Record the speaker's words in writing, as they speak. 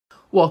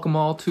Welcome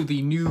all to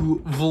the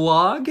new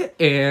vlog,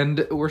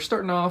 and we're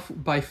starting off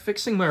by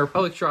fixing my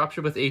Republic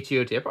dropship with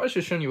ATOT. I probably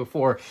should have shown you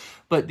before,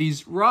 but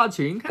these rods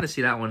here, you can kind of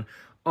see that one,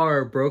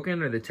 are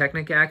broken, or the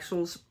Technic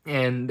axles,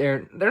 and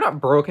they're not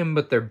broken,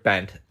 but they're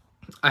bent.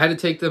 I had to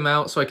take them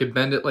out so I could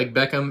bend it like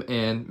Beckham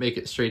and make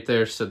it straight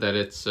there so that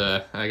it's,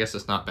 I guess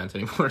it's not bent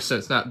anymore, so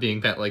it's not being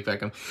bent like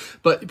Beckham.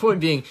 But the point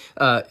being,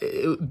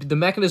 the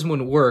mechanism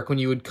wouldn't work. When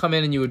you would come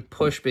in and you would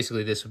push,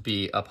 basically this would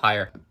be up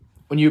higher.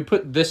 When you would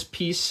put this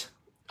piece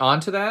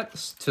onto that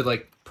to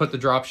like put the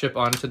dropship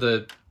onto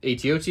the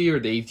ATOT or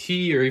the AT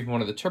or even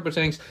one of the turbo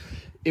tanks,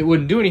 it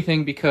wouldn't do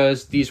anything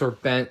because these were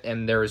bent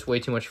and there was way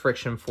too much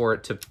friction for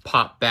it to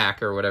pop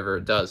back or whatever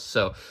it does.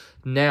 So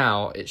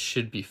now it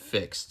should be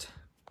fixed.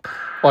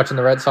 Watching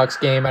the Red Sox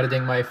game,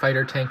 editing my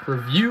fighter tank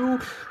review.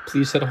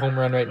 Please hit a home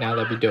run right now,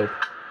 that'd be dope.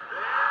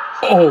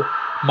 Oh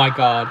my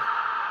god.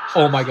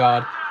 Oh my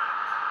god.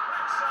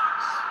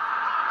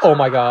 Oh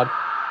my god.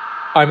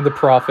 I'm the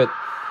prophet.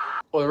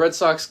 Well, the Red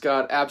Sox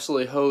got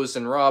absolutely hosed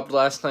and robbed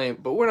last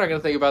night, but we're not going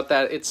to think about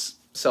that. It's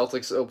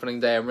Celtics opening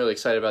day. I'm really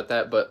excited about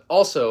that. But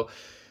also,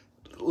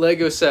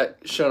 Lego set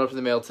showed up in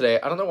the mail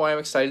today. I don't know why I'm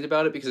excited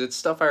about it, because it's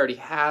stuff I already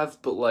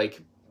have, but like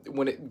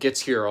when it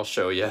gets here, I'll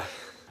show you.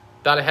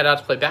 About to head out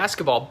to play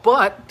basketball,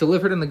 but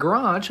delivered in the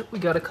garage, we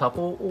got a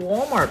couple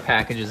Walmart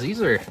packages.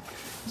 These are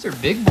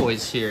big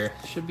boys here.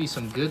 Should be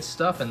some good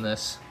stuff in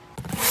this.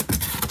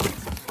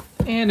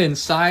 And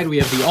inside, we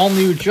have the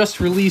all-new,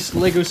 just-released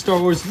LEGO Star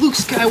Wars Luke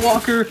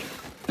Skywalker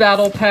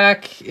Battle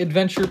Pack,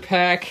 Adventure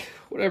Pack,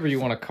 whatever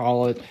you want to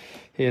call it.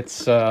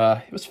 It's,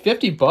 it was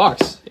 $50,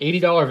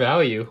 $80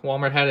 value.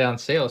 Walmart had it on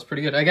sale. It's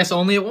pretty good. I guess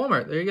only at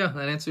Walmart. There you go.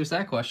 That answers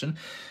that question.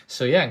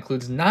 So yeah,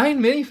 includes 9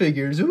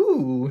 minifigures.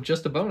 Ooh,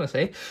 just a bonus,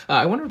 eh?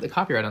 I wonder what the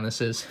copyright on this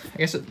is. I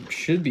guess it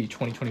should be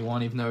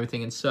 2021, even though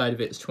everything inside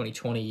of it is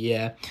 2020.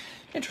 Yeah.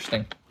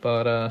 Interesting.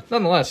 But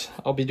nonetheless,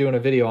 I'll be doing a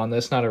video on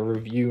this, not a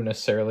review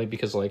necessarily,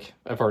 because like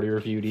I've already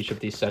reviewed each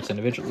of these sets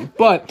individually.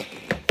 But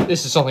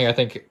this is something I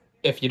think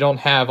if you don't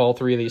have all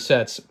 3 of these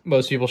sets,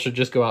 most people should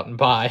just go out and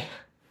buy.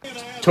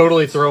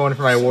 Totally throw in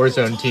for my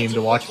Warzone team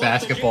to watch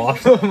basketball.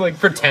 I'm like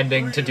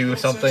pretending to do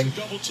something.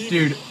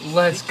 Dude,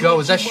 let's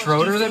go. Is that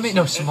Schroeder that made?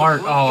 No,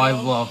 Smart. Oh, I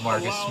love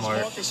Marcus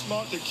Smart.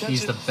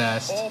 He's the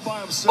best.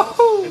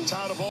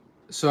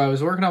 So I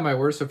was working on my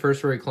Worst of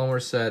First Rate Clone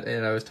Wars set,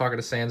 and I was talking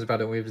to Sans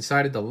about it. We've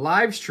decided to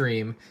live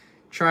stream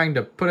trying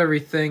to put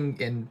everything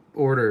in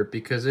order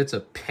because it's a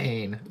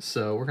pain.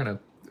 So we're going to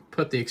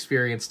put the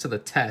experience to the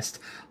test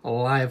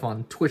live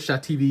on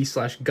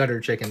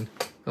twitch.tv/gutterchicken.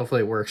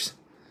 Hopefully it works.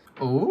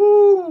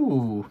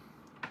 Ooh.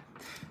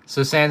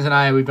 So Sans and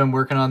I, we've been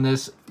working on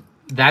this.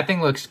 That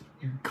thing looks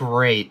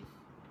great.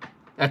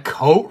 A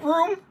coat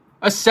room?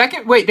 A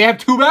second? Wait, they have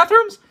 2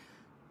 bathrooms?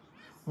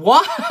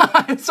 What?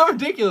 It's so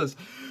ridiculous.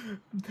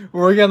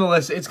 We're working on the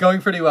list. It's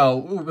going pretty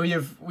well. We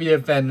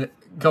have been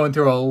going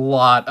through a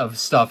lot of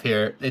stuff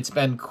here. It's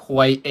been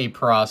quite a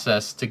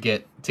process to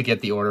get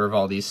the order of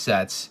all these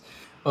sets.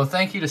 Well,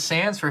 thank you to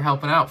Sans for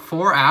helping out.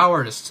 4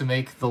 hours to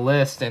make the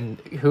list, and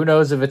who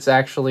knows if it's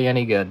actually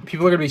any good.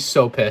 People are going to be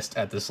so pissed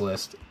at this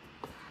list.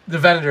 The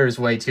vendor is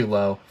way too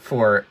low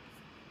for...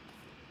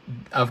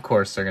 Of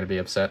course they're going to be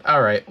upset.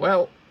 All right,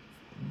 well...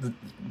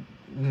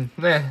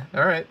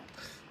 all right.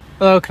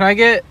 Hello, can I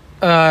get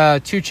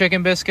 2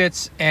 chicken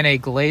biscuits and a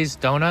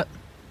glazed donut?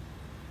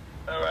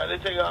 All right, they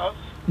take off.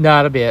 No,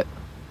 that'll be it.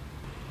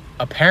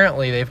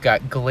 Apparently, they've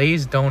got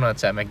glazed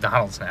donuts at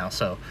McDonald's now,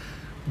 so...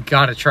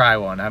 Gotta try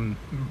one. I'm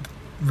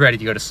ready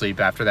to go to sleep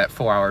after that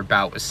 4-hour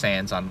bout with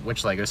Sans on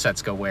which LEGO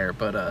sets go where,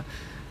 but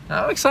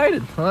I'm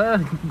excited.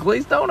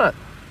 Glazed donut.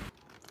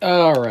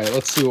 Alright,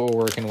 let's see what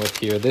we're working with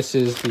here. This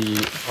is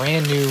the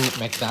brand new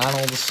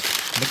McDonald's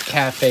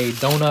McCafe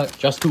donut.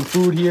 Just 2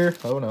 food here.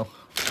 Oh no.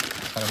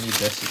 I don't need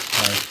this. It's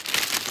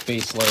my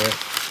base layer.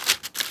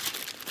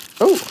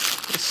 Oh,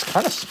 it's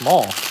kind of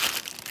small.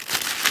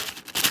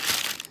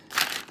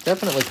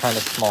 Definitely kind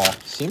of small.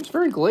 Seems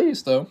very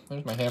glazed, though.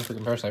 There's my hand for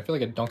comparison. I feel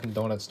like a Dunkin'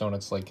 Donuts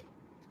donut's like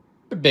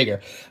a bit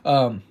bigger.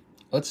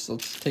 Let's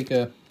take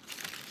a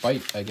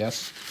bite, I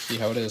guess. See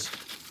how it is.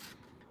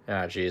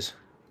 Ah, jeez.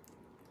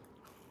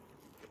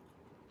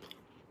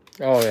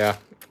 Oh yeah,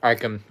 I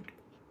can.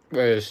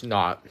 It's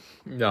not.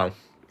 No.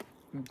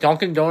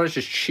 Dunkin' Donuts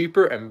is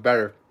cheaper and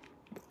better.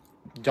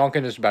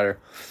 Dunkin' is better.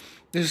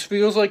 This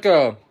feels like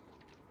a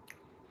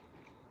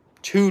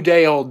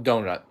 2-day-old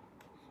donut.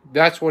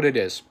 That's what it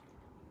is.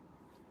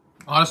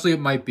 Honestly, it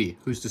might be.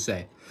 Who's to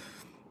say?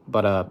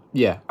 But,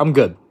 yeah, I'm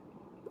good.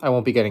 I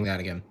won't be getting that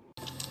again.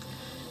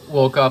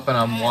 Woke up and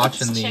I'm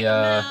watching the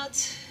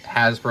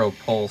Hasbro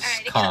Pulse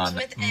Con.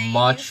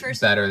 Much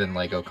better than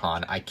LEGO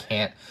Con. I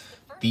can't...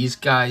 These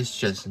guys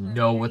just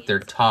know what they're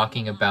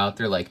talking about.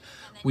 They're like,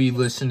 we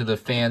listened to the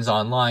fans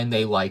online.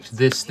 They liked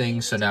this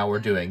thing, so now we're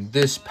doing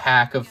this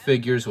pack of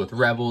figures with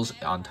Rebels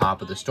on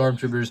top of the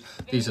Stormtroopers.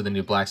 These are the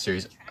new Black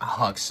Series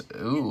Hux.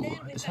 Ooh,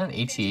 is that an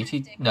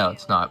AT-AT? No,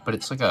 it's not, but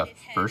it's like a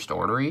First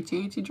Order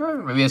AT-AT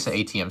driver? Maybe it's an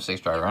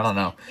ATM-6 driver. I don't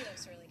know.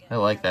 I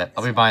like that.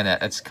 I'll be buying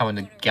that. It's coming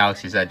to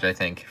Galaxy's Edge, I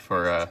think,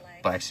 for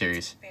Black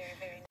Series.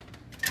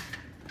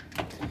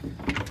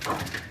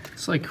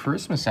 It's like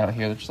Christmas out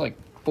here. There's like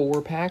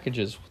 4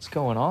 packages. What's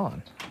going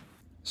on?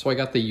 So I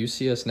got the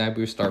UCS Naboo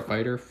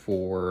Starfighter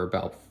for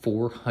about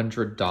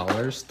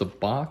 $400. The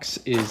box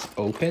is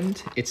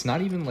opened. It's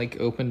not even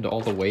like opened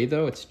all the way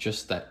though. It's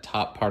just that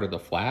top part of the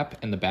flap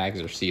and the bags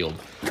are sealed.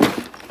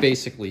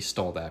 Basically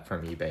stole that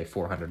from eBay,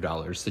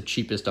 $400. The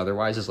cheapest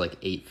otherwise is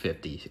like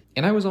 $850.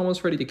 And I was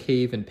almost ready to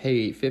cave and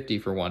pay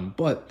 $850 for one,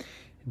 but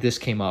this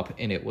came up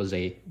and it was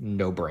a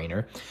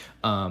no-brainer.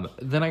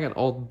 Then I got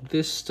all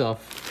this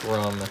stuff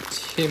from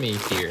Timmy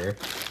here.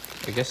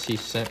 I guess he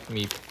sent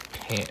me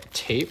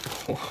tape.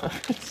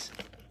 What?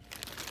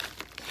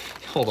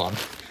 Hold on.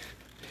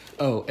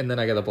 Oh, and then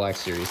I got the Black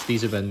Series.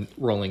 These have been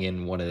rolling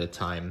in one at a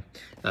time.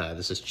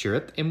 This is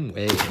Chirrut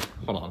Imwe.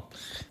 Hold on.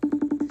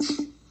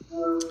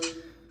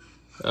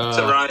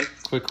 So Ryan,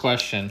 Quick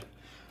question.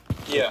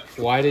 Yeah.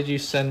 Why did you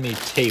send me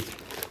tape?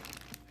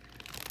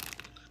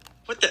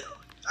 What the?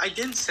 I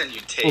didn't send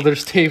you tape. Well,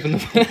 there's tape in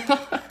the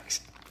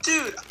box.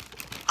 Dude,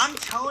 I'm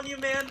telling you,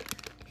 man.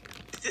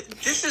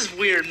 This is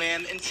weird,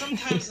 man. And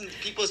sometimes in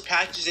people's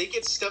packages, they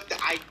get stuff that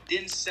I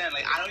didn't send.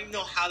 Like, I don't even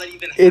know how that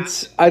even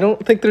happened. I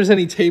don't think there's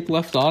any tape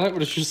left on it,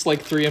 but it's just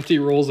like 3 empty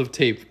rolls of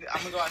tape.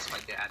 I'm gonna go ask my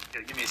dad.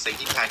 Here, give me a sec.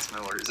 He packs my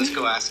orders. Let's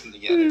go ask him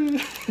together.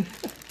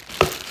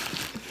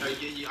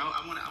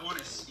 I want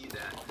to see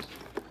that.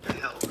 What the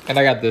hell? And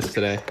I got this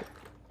today.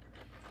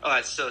 Oh,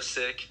 that's so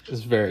sick.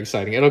 It's very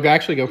exciting. It'll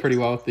actually go pretty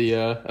well with the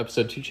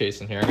episode 2 chase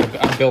in here.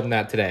 I'm building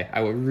that today. I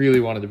really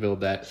wanted to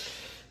build that.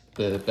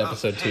 The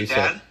episode 2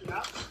 Dad,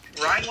 so.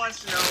 Ryan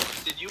wants to know,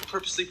 did you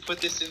purposely put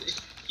this in?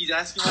 He's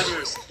asking why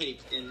there's tape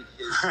in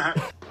his...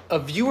 A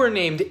viewer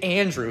named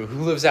Andrew,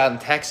 who lives out in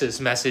Texas,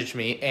 messaged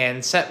me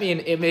and sent me an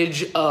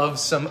image of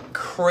some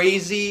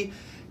crazy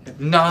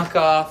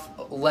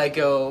knockoff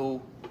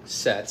Lego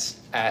sets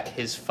at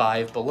his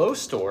Five Below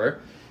store.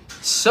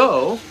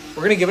 So,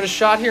 we're going to give it a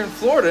shot here in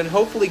Florida and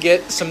hopefully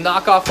get some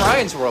knockoff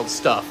Ryan's World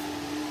stuff.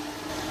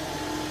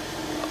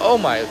 Oh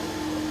my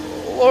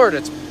Lord,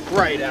 it's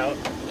bright out.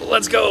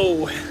 Let's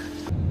go!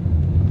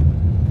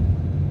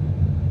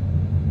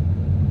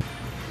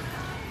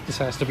 This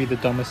has to be the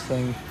dumbest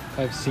thing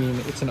I've seen.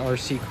 It's an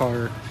RC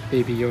car,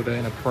 Baby Yoda,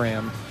 and a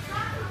pram.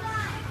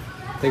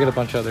 They got a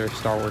bunch of other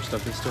Star Wars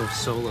stuff. They still have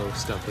Solo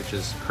stuff, which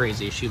is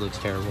crazy. She looks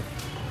terrible.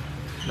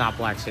 Not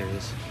Black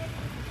Series.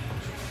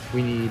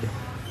 We need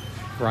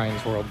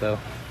Ryan's World, though.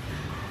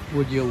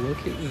 Would you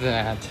look at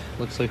that?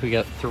 Looks like we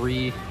got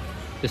 3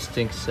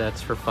 distinct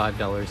sets for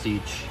 $5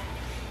 each.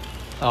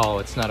 Oh,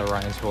 it's not a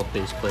Ryan's World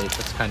base plate.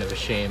 That's kind of a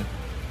shame.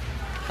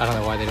 I don't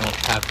know why they don't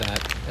have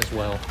that as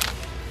well.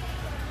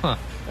 Huh.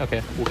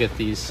 Okay, we'll get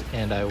these,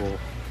 and I will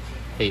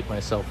hate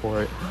myself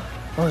for it.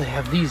 Oh, they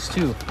have these,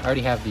 too. I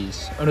already have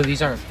these. Oh, no,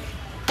 these aren't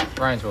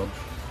Ryan's World.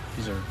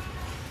 These are...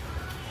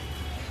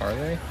 Are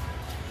they?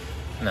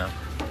 No.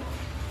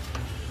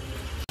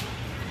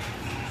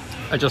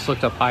 I just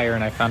looked up higher,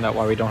 and I found out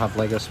why we don't have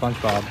Lego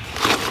SpongeBob.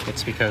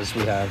 It's because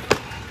we have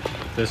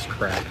this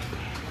crap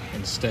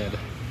instead.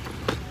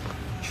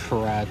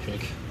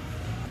 Tragic.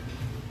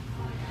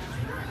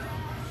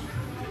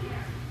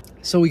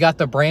 So we got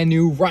the brand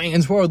new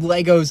Ryan's World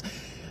Legos.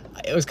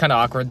 It was kind of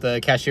awkward. The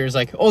cashier's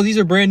like, "Oh, these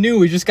are brand new.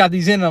 We just got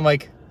these in." And I'm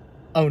like,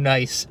 "Oh,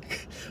 nice."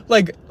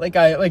 like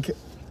if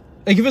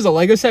it was a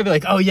Lego set, I'd be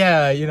like, "Oh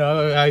yeah, you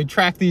know, I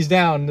tracked these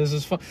down. This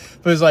is fun."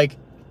 But it's like,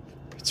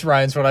 it's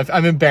Ryan's World.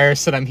 I'm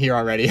embarrassed that I'm here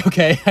already.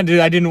 Okay, I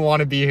didn't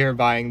want to be here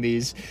buying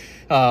these.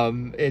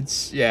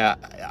 Yeah.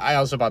 I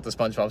also bought the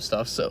SpongeBob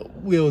stuff, so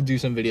we'll do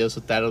some videos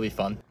with that. It'll be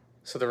fun.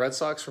 So the Red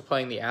Sox were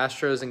playing the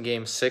Astros in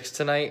Game 6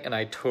 tonight, and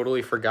I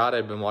totally forgot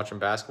I'd been watching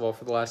basketball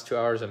for the last 2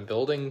 hours and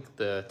building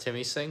the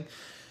Timmy's thing.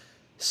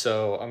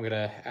 So I'm going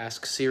to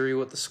ask Siri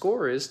what the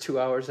score is 2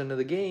 hours into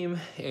the game,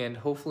 and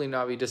hopefully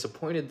not be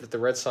disappointed that the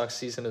Red Sox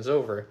season is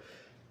over.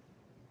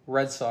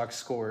 Red Sox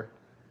score.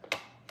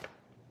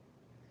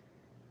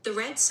 The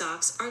Red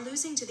Sox are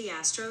losing to the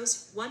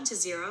Astros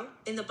 1-0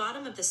 in the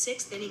bottom of the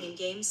 6th inning in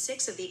Game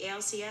 6 of the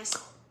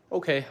ALCS.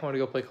 Okay, I want to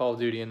go play Call of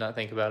Duty and not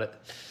think about it.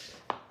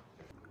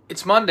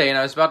 It's Monday and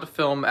I was about to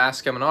film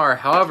Ask MandR.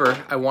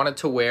 However, I wanted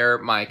to wear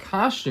my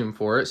costume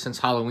for it since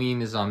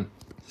Halloween is on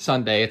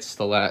Sunday. It's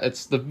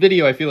the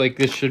video I feel like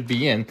this should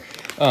be in.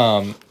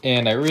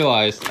 And I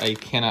realized I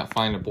cannot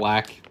find a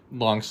black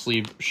long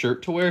sleeve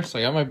shirt to wear. So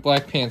I got my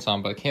black pants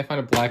on, but I can't find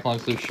a black long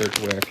sleeve shirt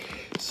to wear.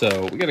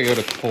 So we gotta go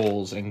to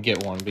Kohl's and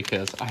get one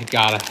because I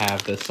gotta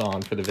have this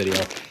on for the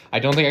video. I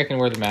don't think I can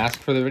wear the mask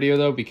for the video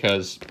though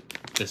because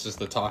this is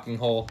the talking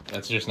hole.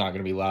 That's just not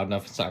gonna be loud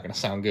enough. It's not gonna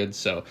sound good.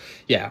 So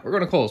yeah, we're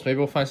going to Kohl's. Maybe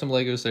we'll find some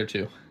Legos there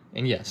too.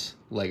 And yes,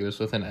 Legos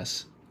with an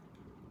S.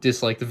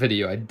 Dislike the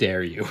video, I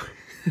dare you.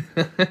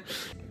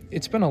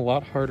 It's been a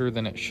lot harder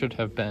than it should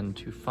have been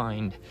to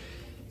find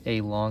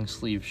a long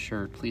sleeve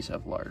shirt. Please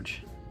have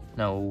large.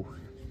 No.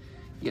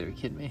 You gotta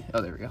be kidding me.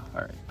 Oh, there we go.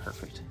 All right,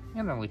 perfect.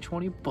 And only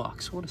 20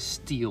 bucks. What a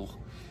steal.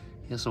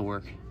 This'll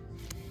work.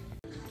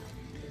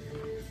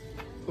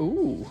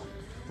 Ooh,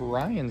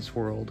 Ryan's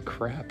World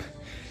crap.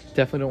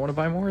 Definitely don't want to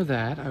buy more of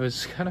that. I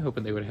was kind of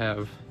hoping they would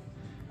have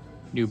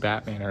new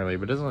Batman earlier,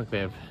 but it doesn't look like they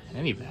have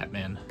any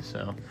Batman.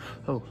 So,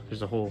 oh,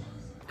 there's a hole.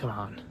 Come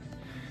on.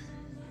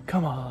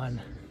 Come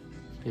on.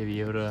 Baby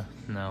Yoda,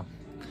 no.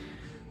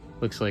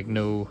 Looks like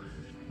no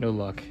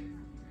luck.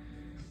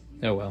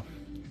 Oh well.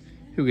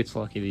 Who gets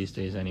lucky these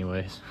days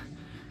anyways?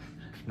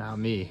 Not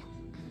me.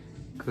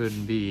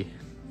 Couldn't be.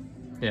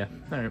 Yeah,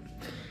 alright.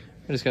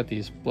 I just got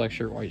these black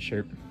shirt, white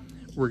shirt.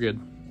 We're good.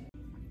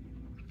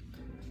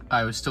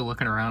 I was still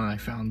looking around and I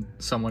found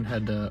someone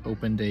had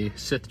opened a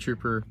Sith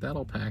Trooper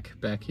battle pack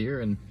back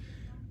here and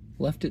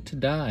left it to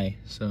die.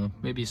 So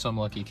maybe some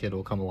lucky kid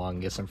will come along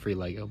and get some free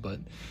Lego, but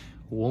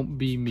won't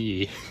be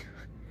me.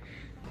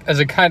 As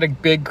a kind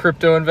of big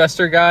crypto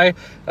investor guy,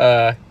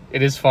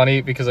 it is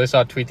funny because I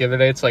saw a tweet the other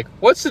day. It's like,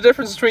 what's the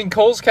difference between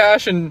Cole's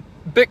Cash and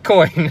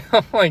Bitcoin?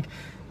 I'm like,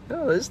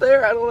 oh, is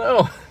there? I don't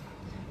know.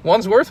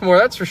 One's worth more,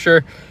 that's for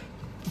sure.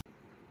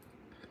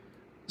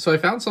 So I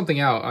found something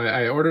out.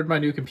 I ordered my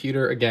new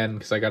computer again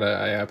because I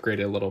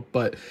upgraded a little,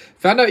 but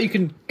found out you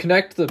can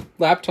connect the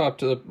laptop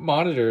to the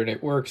monitor and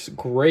it works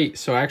great.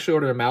 So I actually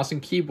ordered a mouse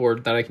and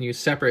keyboard that I can use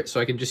separate, so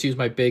I can just use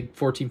my big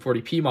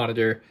 1440p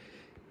monitor.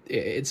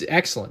 It's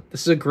excellent.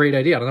 This is a great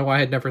idea. I don't know why I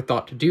had never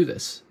thought to do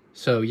this.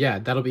 So yeah,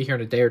 that'll be here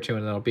in a day or two,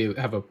 and that'll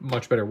have a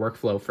much better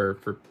workflow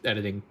for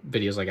editing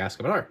videos like Ask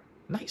MandR.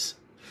 Nice.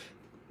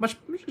 Much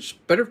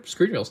better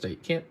screen real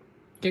estate. Can't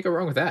go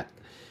wrong with that.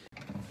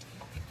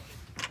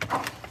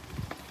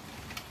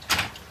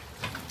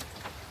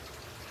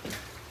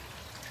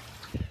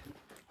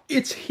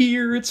 It's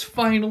here. It's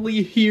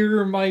finally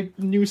here. My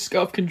new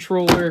SCUF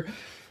controller.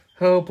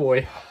 Oh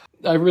boy.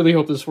 I really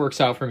hope this works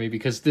out for me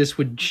because this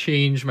would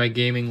change my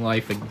gaming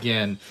life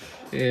again.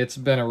 It's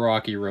been a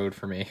rocky road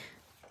for me.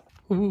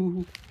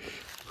 Ooh.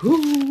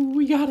 Ooh,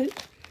 we got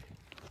it.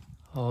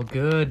 Oh,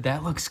 good.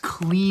 That looks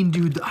clean,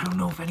 dude. I don't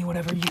know if anyone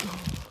ever used...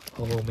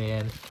 Oh,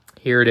 man.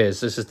 Here it is.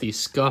 This is the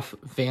SCUF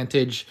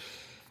Vantage.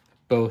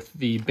 Both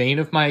the bane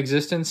of my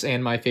existence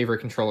and my favorite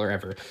controller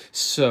ever.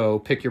 So,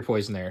 pick your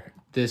poison there.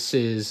 This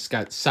is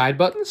got side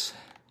buttons.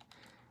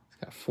 It's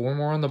got 4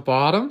 more on the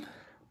bottom.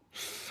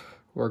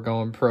 We're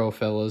going pro,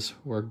 fellas.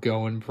 We're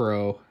going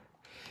pro.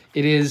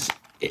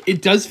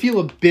 It does feel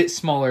a bit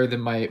smaller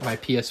than my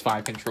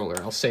PS5 controller,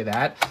 I'll say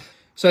that.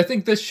 So I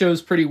think this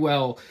shows pretty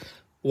well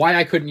why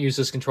I couldn't use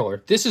this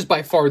controller. This is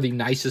by far the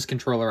nicest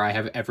controller I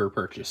have ever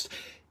purchased.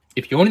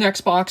 If you own an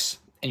Xbox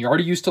and you're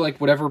already used to like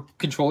whatever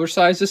controller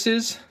size this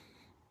is,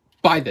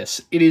 buy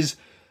this. It is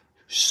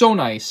so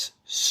nice,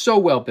 so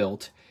well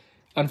built.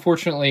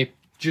 Unfortunately,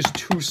 just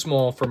too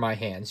small for my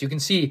hands. You can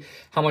see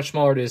how much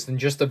smaller it is than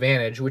just the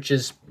Vantage, which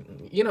is,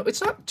 you know,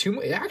 it's not too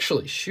much.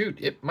 Actually, shoot,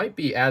 it might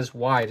be as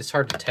wide. It's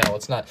hard to tell.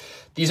 It's not,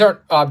 these aren't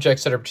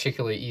objects that are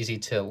particularly easy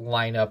to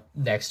line up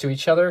next to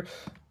each other.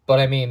 But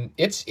I mean,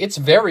 it's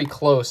very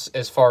close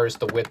as far as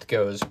the width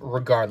goes,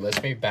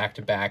 regardless. Maybe back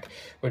to back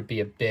would be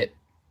a bit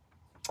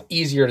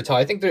easier to tell.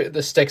 I think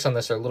the sticks on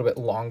this are a little bit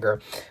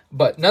longer,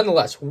 but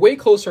nonetheless, way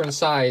closer in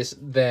size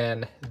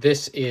than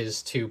this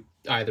is to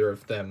either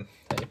of them.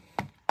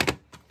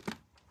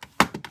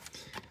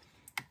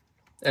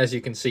 As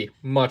you can see,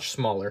 much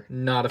smaller.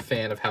 Not a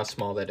fan of how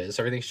small that is.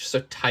 Everything's just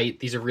so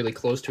tight. These are really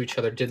close to each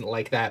other. Didn't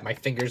like that. My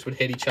fingers would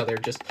hit each other.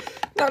 Just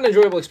not an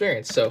enjoyable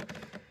experience. So,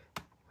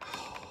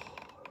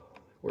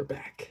 we're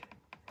back.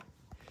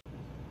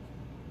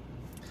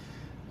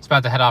 It's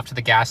about to head off to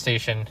the gas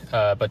station,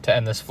 but to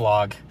end this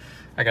vlog,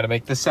 I gotta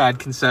make the sad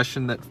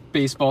concession that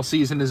baseball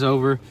season is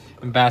over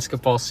and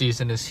basketball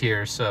season is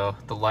here. So,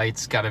 the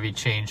lights gotta be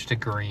changed to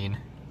green.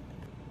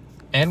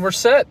 And we're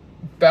set.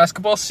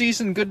 Basketball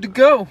season, good to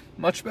go.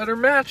 Much better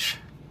match.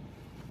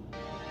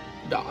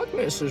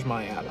 Darkness is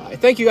my ally.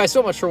 Thank you guys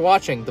so much for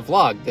watching the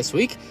vlog this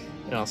week,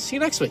 and I'll see you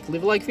next week.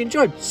 Leave a like if you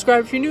enjoyed.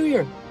 Subscribe if you're new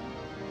here.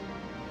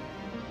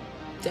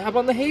 Dab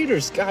on the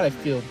haters. God, I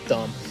feel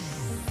dumb.